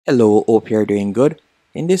Hello, hope you're doing good.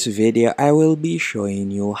 In this video, I will be showing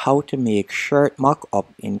you how to make shirt mock-up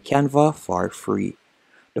in Canva for free.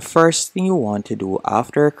 The first thing you want to do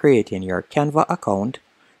after creating your Canva account,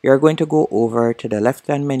 you're going to go over to the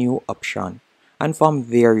left-hand menu option, and from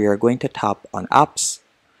there you're going to tap on Apps.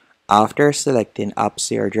 After selecting Apps,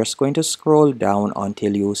 you're just going to scroll down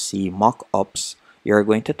until you see Mock-ups. You're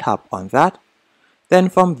going to tap on that. Then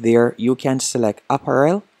from there, you can select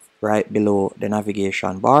Apparel right below the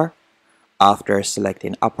navigation bar. After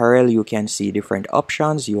selecting apparel, you can see different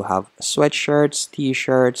options. You have sweatshirts,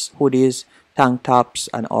 t-shirts, hoodies, tank tops,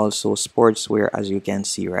 and also sportswear, as you can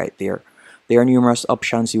see right there. There are numerous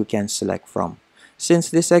options you can select from.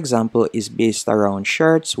 Since this example is based around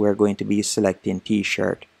shirts, we're going to be selecting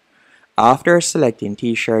t-shirt. After selecting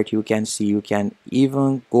t-shirt, you can see you can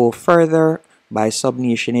even go further by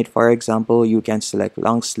subniching it. For example, you can select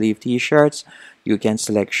long sleeve t-shirts, you can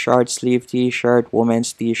select short sleeve t-shirt,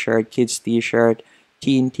 women's t-shirt, kids t-shirt,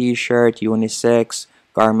 teen t-shirt, unisex,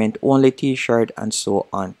 garment only t-shirt, and so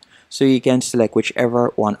on. So you can select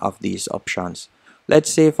whichever one of these options. Let's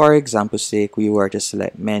say for example's sake we were to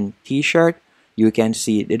select men t-shirt. You can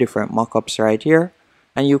see the different mockups right here,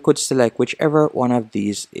 and you could select whichever one of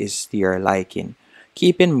these is to your liking.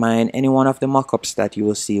 Keep in mind, any one of the mockups that you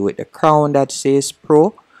will see with the crown that says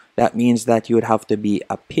Pro, that means that you would have to be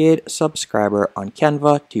a paid subscriber on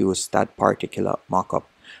Canva to use that particular mockup.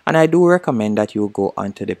 And I do recommend that you go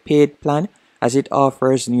onto the paid plan, as it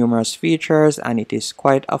offers numerous features and it is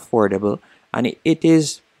quite affordable, and it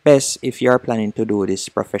is best if you are planning to do this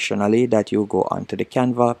professionally that you go onto the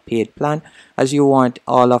Canva paid plan, as you want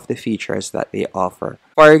all of the features that they offer.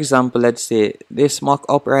 For example, let's say this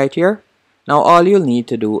mockup right here. Now all you'll need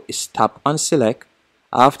to do is tap on select.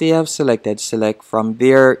 After you have selected select, from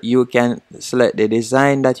there you can select the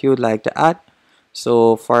design that you would like to add.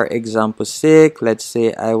 So for example's sake, let's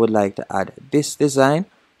say I would like to add this design.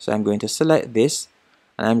 So I'm going to select this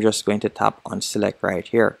and I'm just going to tap on select right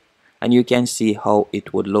here, and you can see how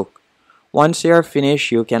it would look. Once you're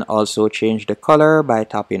finished, you can also change the color by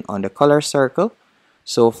tapping on the color circle.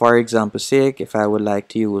 So for example's sake, if I would like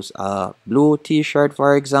to use a blue t-shirt,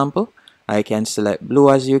 for example, I can select blue,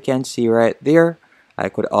 as you can see right there. I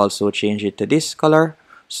could also change it to this color.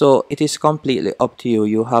 So it is completely up to you.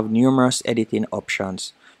 You have numerous editing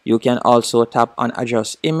options. You can also tap on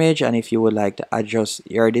adjust image, and if you would like to adjust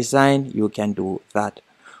your design, you can do that.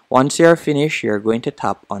 Once you're finished, you're going to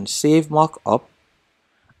tap on save mockup.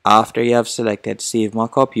 After you have selected save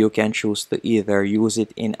mockup, you can choose to either use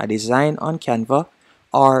it in a design on Canva,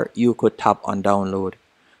 or you could tap on download.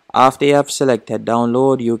 After you have selected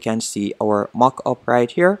download, you can see our mock-up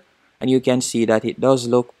right here, and you can see that it does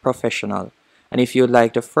look professional. And if you'd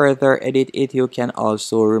like to further edit it, you can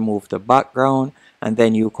also remove the background, and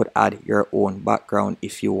then you could add your own background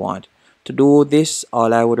if you want. To do this,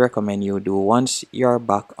 all I would recommend you do, once you're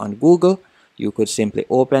back on Google, you could simply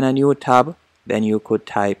open a new tab, then you could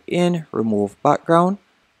type in remove background.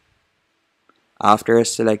 After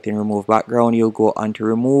selecting remove background, you'll go on to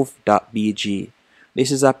remove.bg. This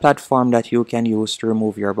is a platform that you can use to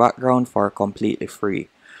remove your background for completely free.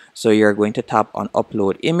 So you're going to tap on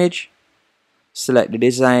upload image, select the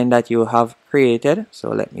design that you have created.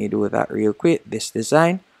 So let me do that real quick. This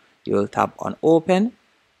design, you'll tap on open.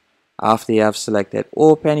 After you have selected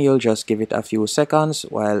open, you'll just give it a few seconds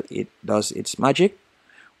while it does its magic.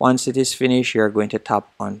 Once it is finished, you're going to tap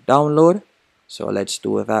on download. So let's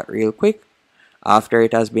do that real quick. After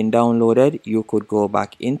it has been downloaded, you could go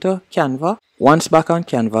back into Canva. Once back on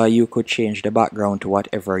Canva, you could change the background to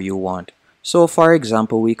whatever you want. So for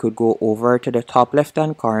example, we could go over to the top left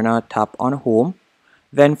hand corner, tap on home.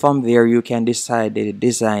 Then from there, you can decide the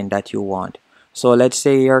design that you want. So let's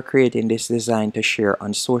say you're creating this design to share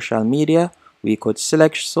on social media. We could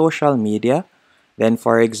select social media. Then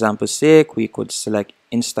for example's sake, we could select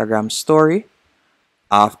Instagram story.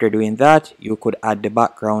 After doing that, you could add the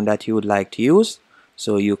background that you would like to use.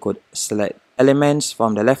 So you could select elements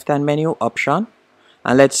from the left hand menu option.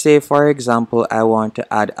 And let's say for example, I want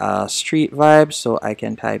to add a street vibe. So I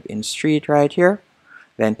can type in street right here.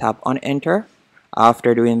 Then tap on enter.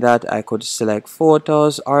 After doing that, I could select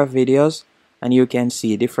photos or videos. And you can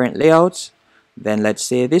see different layouts. Then let's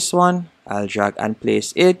say this one, I'll drag and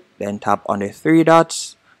place it. Then tap on the three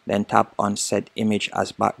dots. Then tap on set image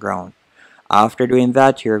as background. After doing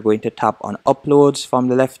that, you're going to tap on uploads from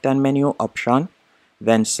the left hand menu option,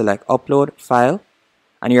 then select upload file,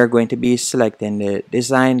 and you're going to be selecting the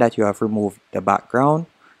design that you have removed the background.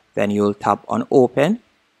 Then you'll tap on open,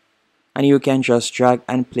 and you can just drag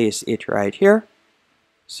and place it right here.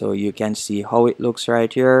 So you can see how it looks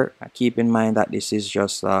right here. Keep in mind that this is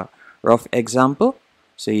just a rough example.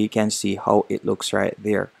 so you can see how it looks right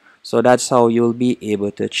there. So that's how you'll be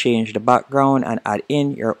able to change the background and add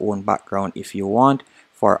in your own background if you want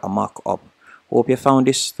for a mock-up. Hope you found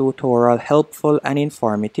this tutorial helpful and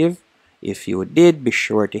informative. If you did, be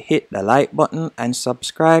sure to hit the like button and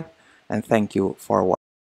subscribe, and thank you for watching.